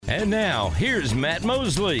And now, here's Matt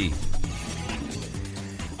Mosley.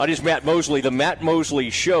 It is Matt Mosley, the Matt Mosley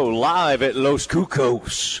Show, live at Los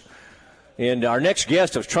Cucos. And our next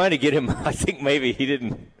guest, I was trying to get him, I think maybe he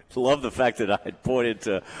didn't love the fact that I had pointed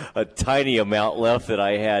to a tiny amount left that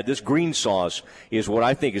I had. This green sauce is what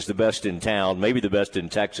I think is the best in town, maybe the best in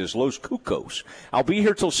Texas, Los Cucos. I'll be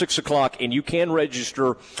here till 6 o'clock, and you can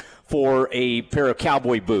register for a pair of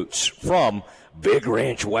cowboy boots from Big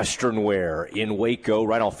Ranch Western Wear in Waco,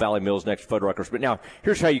 right off Valley Mills next to Fuddruckers. But now,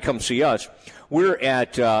 here's how you come see us. We're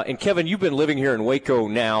at, and Kevin, you've been living here in Waco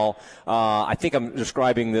now. I think I'm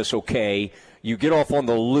describing this okay. You get off on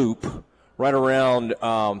the loop right around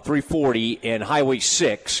 340 and Highway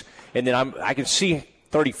 6, and then I can see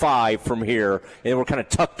 35 from here, and we're kind of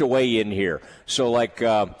tucked away in here. So like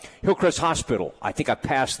Hillcrest Hospital, I think I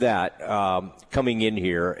passed that coming in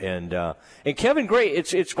here, and Kevin,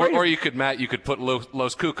 great. It's great. Or you could, Matt, you could put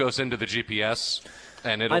Los Cucos into the GPS,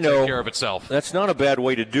 and it'll take care of itself. That's not a bad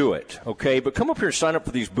way to do it, okay? But come up here and sign up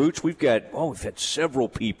for these boots. We've had several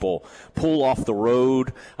people pull off the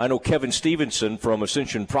road. I know Kevin Stevenson from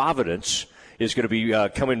Ascension Providence is going to be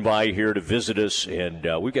coming by here to visit us, and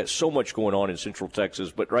we've got so much going on in Central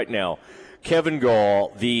Texas. But right now, Kevin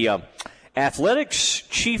Goll, the Athletics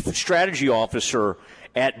Chief Strategy Officer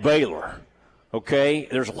at Baylor. Okay,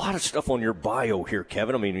 there's a lot of stuff on your bio here,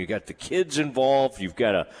 Kevin. I mean, you got the kids involved. You've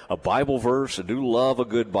got a Bible verse. I do love a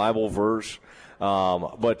good Bible verse.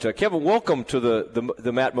 But Kevin, welcome to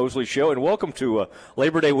the Matt Mosley Show, and welcome to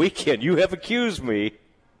Labor Day weekend. You have accused me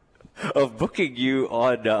of booking you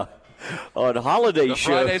on holiday shows.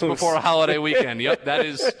 Fridays before a holiday weekend. Yep,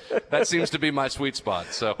 that seems to be my sweet spot.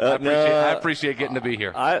 So I appreciate getting to be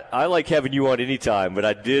here. I like having you on any time, but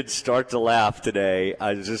I did start to laugh today.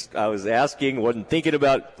 I was asking, wasn't thinking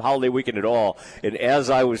about holiday weekend at all, and as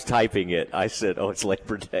I was typing it, I said, "Oh, it's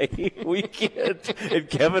Labor Day weekend," and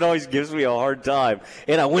Kevin always gives me a hard time,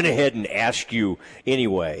 and I went ahead and asked you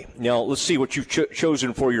anyway. Now let's see what you've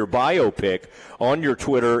chosen for your biopic on your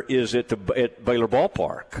Twitter. Is at Baylor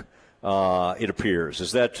Ballpark? It appears.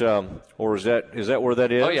 Is that or is that where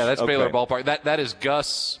that is? Oh yeah, that's okay. Baylor Ballpark. That is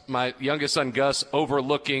Gus, my youngest son Gus,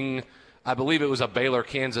 overlooking. I believe it was a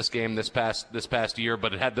Baylor-Kansas game this past year,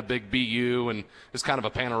 but it had the big BU and it's kind of a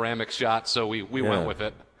panoramic shot, so we went with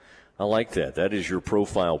it. I like that. That is your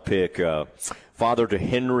profile pic. Father to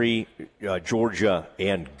Henry, Georgia,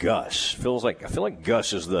 and Gus. I feel like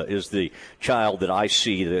Gus is the child that I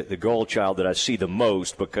see, the Goll child that I see the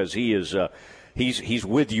most, because he is. He's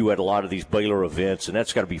with you at a lot of these Baylor events, and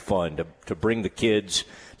that's got to be fun to bring the kids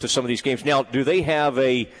to some of these games. Now, do they have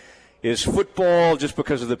is football just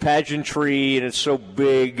because of the pageantry and it's so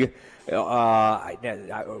big,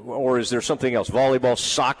 or is there something else? Volleyball,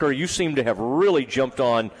 soccer? You seem to have really jumped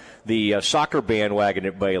on the soccer bandwagon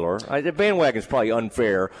at Baylor. The bandwagon is probably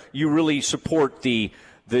unfair. You really support the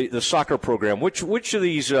soccer program. Which of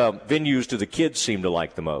these venues do the kids seem to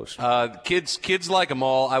like the most? Kids like them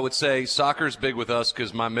all. I would say soccer's big with us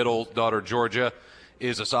because my middle daughter Georgia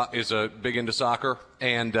is a big into soccer,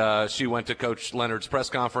 and she went to Coach Leonard's press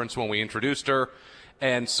conference when we introduced her.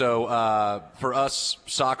 And so for us,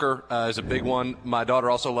 soccer is a big one. My daughter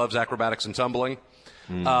also loves acrobatics and tumbling,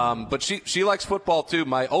 but she likes football too.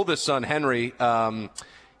 My oldest son Henry.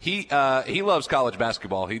 He loves college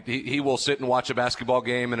basketball. He will sit and watch a basketball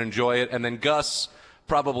game and enjoy it. And then Gus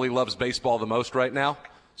probably loves baseball the most right now.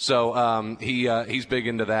 So he's big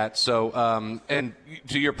into that. So and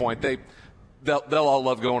to your point, they'll all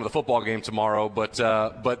love going to the football game tomorrow.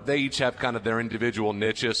 But they each have kind of their individual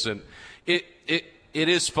niches, and it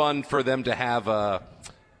is fun for them to have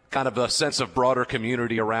kind of a sense of broader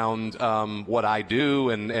community around what I do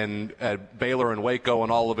and at Baylor and Waco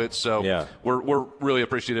and all of it. So yeah. We're really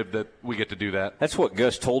appreciative that we get to do that. That's what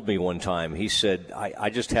Gus told me one time. He said, I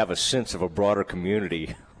just have a sense of a broader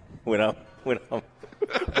community when I'm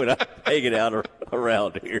hanging out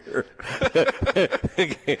around here.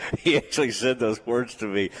 He actually said those words to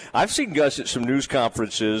me. I've seen Gus at some news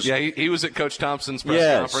conferences. Yeah, he was at Coach Thompson's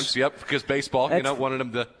press conference. Yep, because baseball, wanted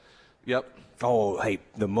him to. Yep. Oh, hey,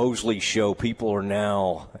 the Mosley Show. People are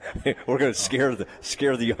now. We're going to scare the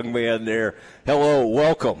young man there. Hello,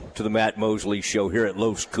 welcome to the Matt Mosley Show here at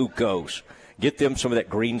Los Cucos. Get them some of that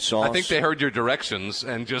green sauce. I think they heard your directions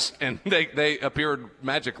and they appeared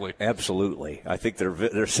magically. Absolutely. I think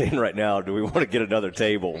they're saying right now, do we want to get another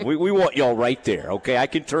table? We want y'all right there, okay? I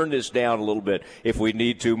can turn this down a little bit if we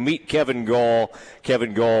need to. Meet Kevin Goll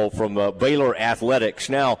from Baylor Athletics.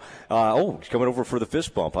 Now, he's coming over for the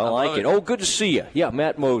fist bump. I like it. Oh, good to see you. Yeah,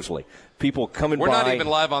 Matt Mosley. people coming by. We're not even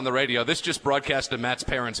live on the radio. This just broadcast in Matt's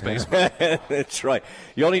parents' basement. That's right.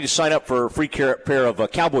 You all need to sign up for a free pair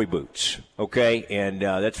of cowboy boots, okay? And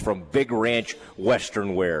that's from Big Ranch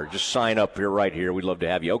Western Wear. Just sign up here, right here. We'd love to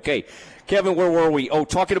have you. Okay, Kevin, where were we? Oh,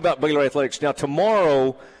 talking about Baylor Athletics. Now,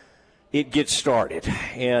 tomorrow it gets started,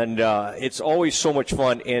 and it's always so much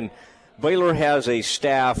fun. And Baylor has a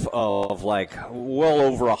staff of like well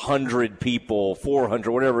over 100 people,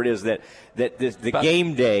 400, whatever it is, that the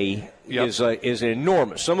game day is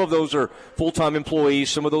enormous. Some of those are full-time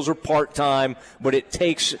employees, some of those are part-time, but it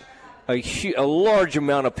takes a large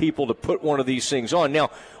amount of people to put one of these things on.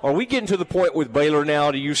 Now, are we getting to the point with Baylor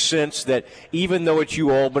now, do you sense that even though it's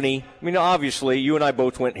UAlbany, I mean, obviously, you and I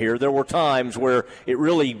both went here, there were times where it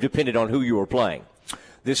really depended on who you were playing.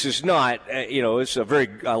 This is not, it's a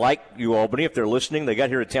I like UAlbany. If they're listening, they got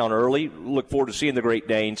here to town early. Look forward to seeing the Great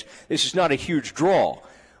Danes. This is not a huge draw.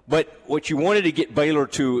 But what you wanted to get Baylor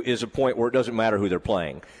to is a point where it doesn't matter who they're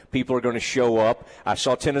playing. People are going to show up. I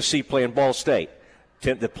saw Tennessee playing Ball State.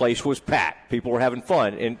 The place was packed. People were having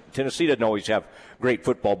fun. And Tennessee doesn't always have great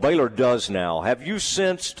football. Baylor does now. Have you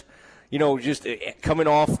sensed, just coming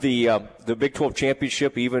off the Big 12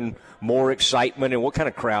 championship, even more excitement, and what kind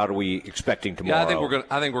of crowd are we expecting tomorrow? Yeah,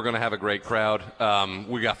 I think we're gonna have a great crowd.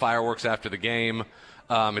 We got fireworks after the game.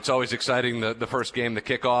 It's always exciting the first game, the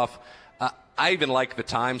kickoff. I even like the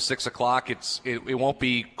time, 6 o'clock. It won't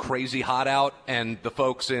be crazy hot out, and the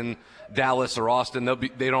folks in Dallas or Austin,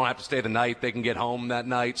 they don't have to stay the night. They can get home that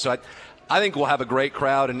night. So I think we'll have a great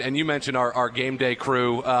crowd. And you mentioned our game day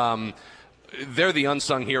crew. They're the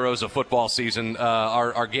unsung heroes of football season.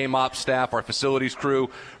 Our game ops staff, our facilities crew,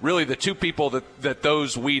 really the two people that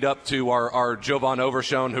those weed up to are Jovan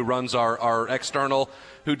Overshone, who runs our external,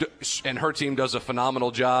 and her team does a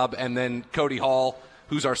phenomenal job, and then Cody Hall,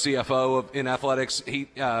 who's our CFO in athletics.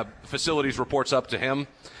 Facilities reports up to him.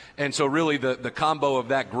 And so really the combo of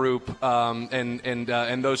that group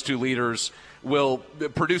and those two leaders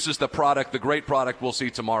produces the product, the great product we'll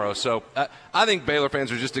see tomorrow. So I think Baylor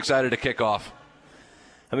fans are just excited to kick off.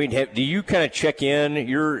 I mean, do you kind of check in?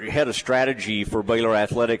 You're head of strategy for Baylor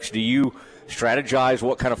Athletics. Do you strategize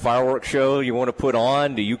what kind of fireworks show you want to put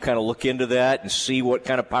on? Do you kind of look into that and see what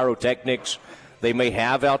kind of pyrotechnics they may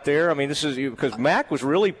have out there? I mean, this is because Mac was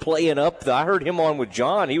really playing up. I heard him on with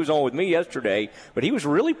John. He was on with me yesterday, but he was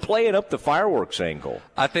really playing up the fireworks angle.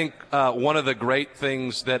 I think one of the great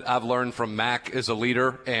things that I've learned from Mac as a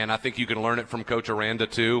leader, and I think you can learn it from Coach Aranda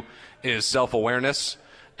too, is self-awareness.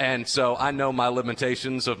 And so I know my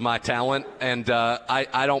limitations of my talent, and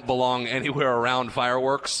I don't belong anywhere around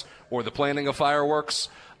fireworks or the planning of fireworks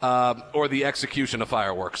or the execution of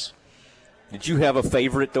fireworks. Did you have a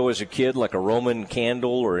favorite, though, as a kid, like a Roman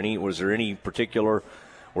candle or was there any particular,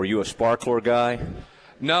 were you a sparkler guy?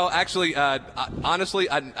 No, actually,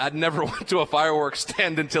 honestly, I never went to a fireworks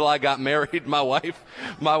stand until I got married. My wife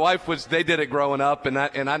they did it growing up, and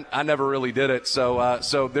I never really did it.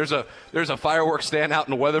 So there's a fireworks stand out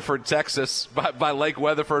in Weatherford, Texas, by Lake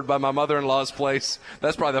Weatherford, by my mother-in-law's place.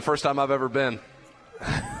 That's probably the first time I've ever been.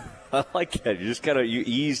 I like that. You just you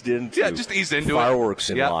eased into fireworks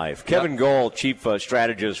in life. Kevin Goll, chief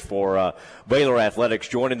strategist for Baylor Athletics,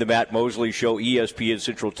 joining the Matt Mosley Show, ESPN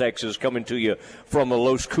Central Texas, coming to you from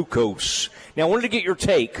Los Cucos. Now, I wanted to get your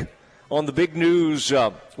take on the big news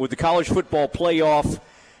with the college football playoff.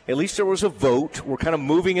 At least there was a vote. We're kind of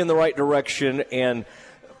moving in the right direction, and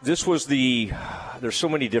this was there's so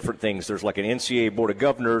many different things. There's like an NCAA Board of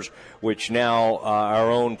Governors, which now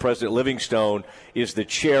our own President Livingstone is the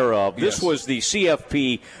chair of. Yes. This was the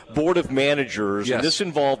CFP Board of Managers, yes. And this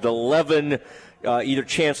involved 11 either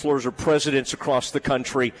chancellors or presidents across the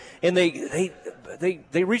country, and they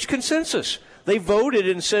reached consensus. They voted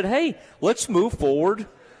and said, hey, let's move forward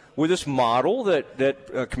with this model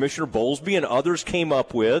that Commissioner Bowlesby and others came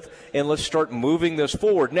up with, and let's start moving this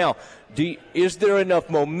forward. Now, is there enough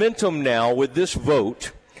momentum now with this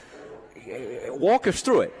vote? Walk us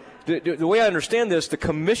through it. The way I understand this, the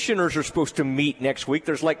commissioners are supposed to meet next week.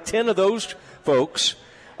 There's like 10 of those folks.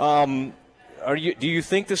 Do you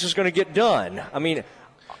think this is going to get done? I mean,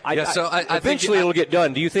 eventually it'll get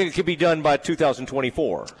done. Do you think it could be done by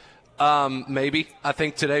 2024? Maybe. I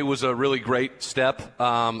think today was a really great step.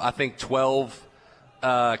 I think 12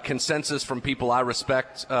 consensus from people I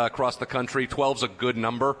respect across the country. 12's a good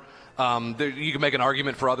number. You can make an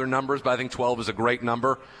argument for other numbers, but I think 12 is a great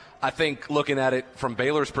number. I think looking at it from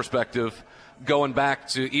Baylor's perspective, going back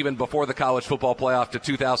to even before the college football playoff to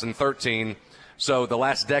 2013, So the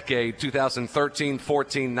last decade, 2013,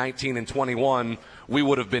 14, 19, and 21, we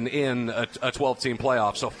would have been in a 12-team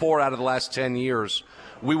playoff. So 4 out of the last 10 years,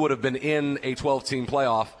 we would have been in a 12-team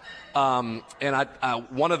playoff. And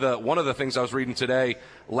one of the things I was reading today,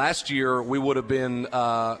 last year we would have been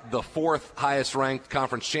the 4th highest ranked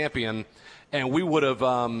conference champion, and we would have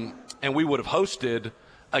hosted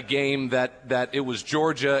a game that it was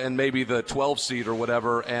Georgia and maybe the 12 seed or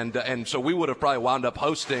whatever, and so we would have probably wound up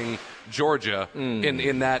hosting Georgia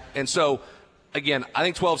in that. And so again, I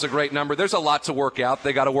think 12 is a great number. There's a lot to work out.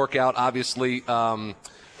 They got to work out obviously the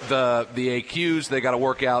AQs. They got to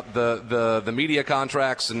work out the media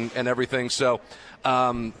contracts and everything. So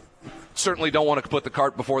certainly don't want to put the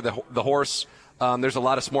cart before the horse. There's a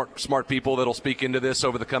lot of smart people that'll speak into this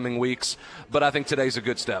over the coming weeks, but I think today's a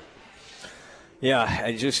good step. Yeah,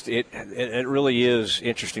 it really is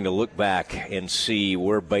interesting to look back and see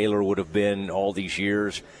where Baylor would have been all these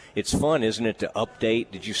years. It's fun, isn't it, to update?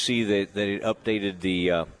 Did you see that it updated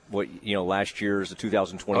the last year's the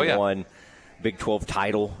 2021 Big 12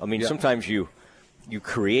 title? I mean, sometimes you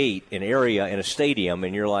create an area in a stadium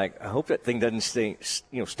and you're like, I hope that thing doesn't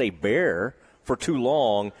stay bare for too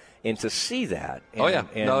long. And to see that,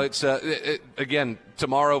 it's again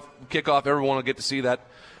tomorrow kickoff. Everyone will get to see that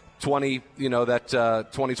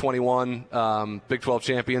 2021 Big 12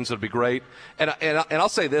 champions. It'll be great. And I'll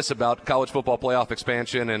say this about college football playoff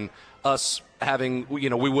expansion and us having, we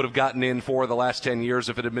would have gotten in for the last 10 years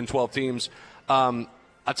if it had been 12 teams. I'll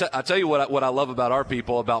tell you what I love about our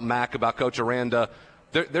people, about Mac, about Coach Aranda.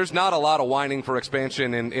 There's not a lot of whining for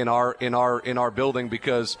expansion in our building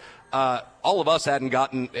because all of us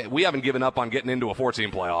we haven't given up on getting into a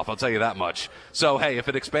 14 playoff. I'll tell you that much. So hey, if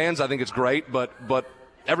it expands, I think it's great. But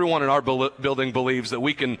everyone in our building believes that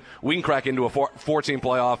we can crack into a 14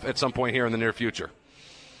 playoff at some point here in the near future.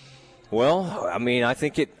 Well, I mean, I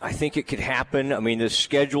think it could happen. I mean, the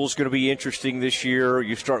schedule's going to be interesting this year.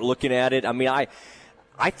 You start looking at it. I mean, I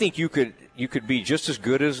think you could be just as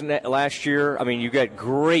good as last year. I mean, you got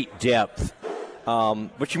great depth.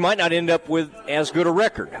 But you might not end up with as good a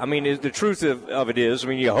record. I mean, the truth of it is, I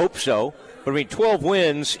mean, you hope so. But, I mean, 12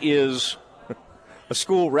 wins is a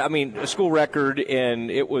school record, and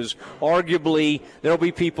it was arguably – there will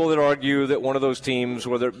be people that argue that one of those teams,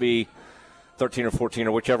 whether it be 13 or 14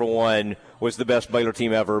 or whichever one, was the best Baylor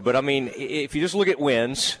team ever. But, I mean, if you just look at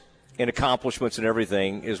wins and accomplishments and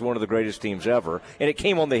everything, is one of the greatest teams ever. And it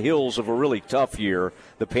came on the heels of a really tough year,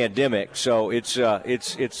 the pandemic. So it's I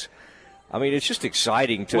mean, it's just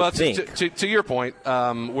exciting to think. To your point,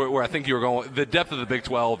 where I think you were going, the depth of the Big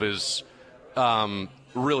 12 is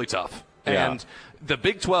really tough. Yeah. And the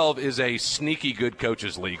Big 12 is a sneaky good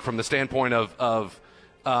coaches league from the standpoint of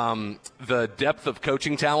the depth of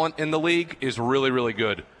coaching talent in the league is really, really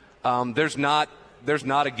good. There's not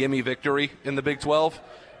a gimme victory in the Big 12.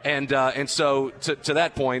 And so to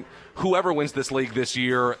that point, whoever wins this league this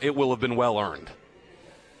year, it will have been well earned.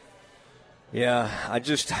 Yeah,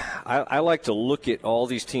 I like to look at all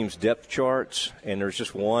these teams' depth charts, and there's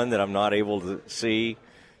just one that I'm not able to see,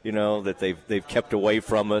 that they've kept away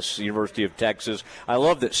from us, University of Texas. I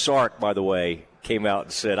love that Sark, by the way, came out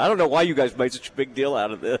and said, I don't know why you guys made such a big deal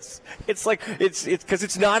out of this. It's like, it's because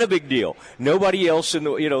it's not a big deal. Nobody else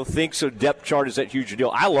thinks a depth chart is that huge a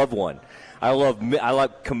deal. I love one. I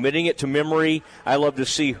like committing it to memory. I love to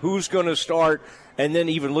see who's going to start, and then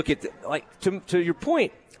even look at to your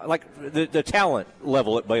point. Like the talent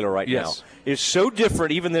level at Baylor right now is so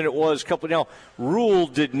different even than it was a couple. Now, Rule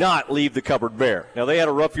did not leave the cupboard bare. Now, they had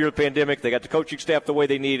a rough year of the pandemic. They got the coaching staff the way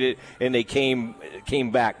they needed, and they came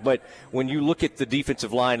back. But when you look at the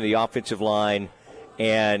defensive line and the offensive line,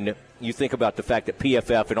 and you think about the fact that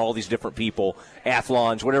PFF and all these different people,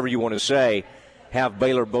 Athlons, whatever you want to say, have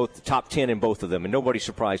Baylor both the top 10 in both of them, and nobody's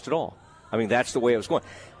surprised at all. I mean, that's the way it was going.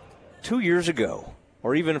 2 years ago,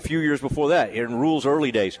 or even a few years before that, in Rule's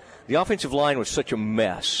early days, the offensive line was such a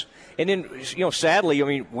mess. And then, sadly, I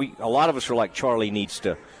mean, a lot of us are like, Charlie needs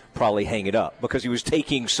to probably hang it up because he was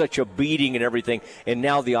taking such a beating and everything. And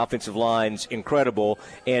now the offensive line's incredible.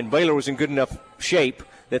 And Baylor was in good enough shape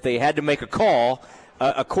that they had to make a call.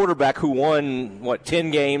 A quarterback who won,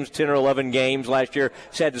 10 or 11 games last year,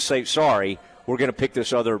 had to say, sorry, we're going to pick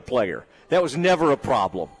this other player. That was never a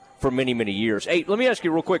problem for many, many years. Hey, let me ask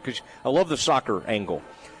you real quick, because I love the soccer angle.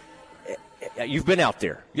 You've been out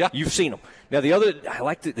there. Yeah. You've seen them. Now, I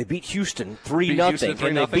like that they beat Houston 3-0,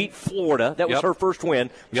 and they beat Florida. That was her first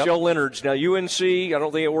win. Michelle Leonard's. Now, UNC, I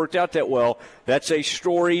don't think it worked out that well. That's a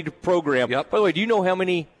storied program. Yep. By the way, do you know how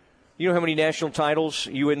many national titles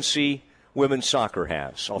UNC women's soccer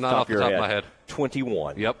has? Not off the top of my head.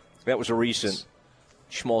 21. Yep. That was a recent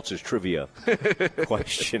Schmaltz's trivia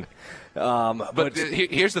question. But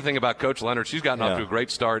here's the thing about Coach Leonard. She's gotten off to a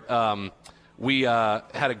great start. We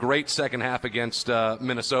had a great second half against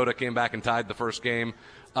Minnesota, came back and tied the first game.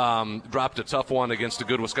 Dropped a tough one against a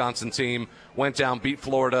good Wisconsin team. Went down, beat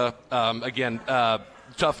Florida.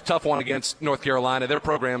 Tough one against North Carolina. Their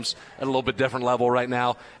program's at a little bit different level right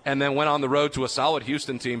now. And then went on the road to a solid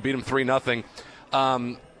Houston team, beat them 3-0.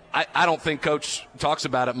 I don't think Coach talks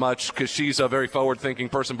about it much because she's a very forward-thinking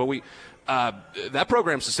person, but that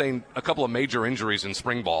program sustained a couple of major injuries in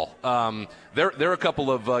spring ball. There are a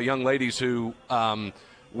couple of young ladies who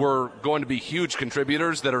were going to be huge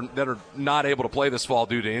contributors that are not able to play this fall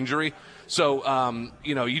due to injury. So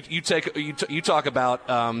you talk about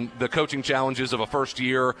the coaching challenges of a first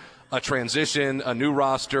year, a transition, a new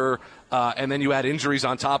roster, and then you add injuries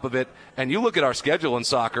on top of it. And you look at our schedule in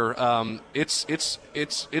soccer, it's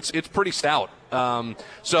pretty stout.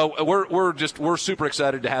 So we're super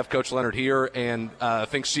excited to have Coach Leonard here, and I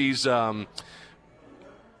think she's. I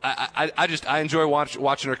enjoy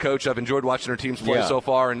watching her coach. I've enjoyed watching her teams play so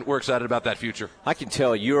far, and we're excited about that future. I can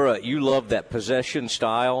tell you love that possession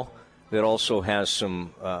style that also has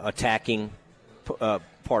some attacking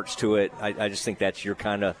parts to it. I just think that's your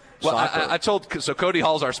kind of soccer. I told Cody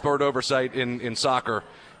Hall's our sport oversight in soccer,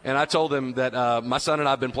 and I told him that my son and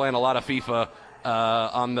I have been playing a lot of FIFA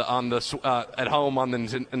at home on the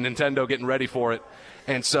Nintendo, getting ready for it,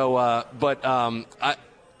 and so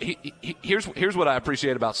here's what I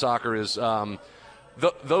appreciate about soccer is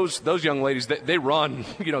those young ladies, they run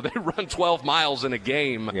 12 miles in a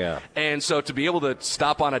game, and so to be able to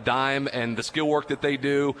stop on a dime and the skill work that they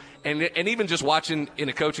do, and even just watching in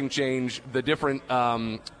a coaching change the different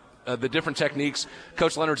techniques.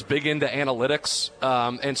 Coach Leonard's big into analytics,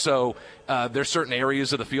 and so there's certain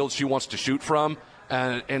areas of the field she wants to shoot from,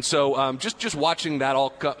 and so just watching that all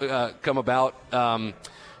come about,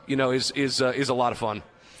 is a lot of fun.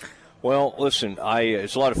 Well, listen,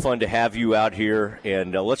 it's a lot of fun to have you out here,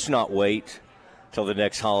 and let's not wait till the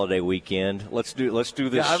next holiday weekend. Let's do this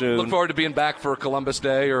soon. I look forward to being back for Columbus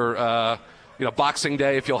Day or Boxing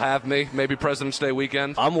Day if you'll have me. Maybe President's Day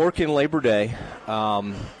weekend. I'm working Labor Day. I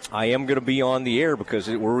am going to be on the air because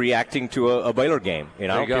we're reacting to a Baylor game,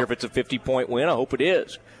 and I don't care if it's a 50-point win. I hope it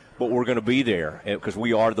is, but we're going to be there because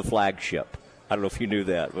we are the flagship. I don't know if you knew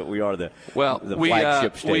that, but we are the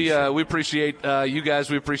flagship station. We appreciate you guys.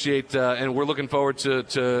 We appreciate, and we're looking forward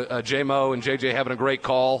to J-Mo and JJ having a great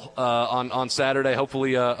call on Saturday.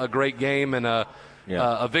 Hopefully a great game and a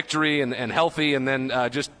victory and healthy, and then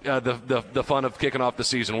just the fun of kicking off the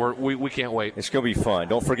season. We can't wait. It's going to be fun.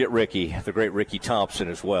 Don't forget Ricky, the great Ricky Thompson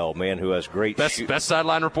as well, man, who has great best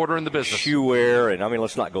sideline reporter in the business. Shoe wear, and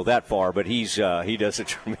let's not go that far, but he does a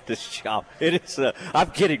tremendous job. It is.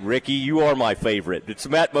 I'm kidding, Ricky. You are my favorite. It's the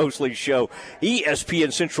Matt Mosley Show,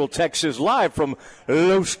 ESPN Central Texas, live from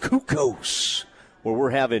Los Cucos, where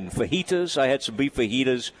we're having fajitas. I had some beef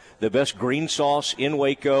fajitas, the best green sauce in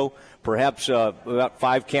Waco, perhaps about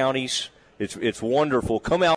 5 counties. It's wonderful. Come out.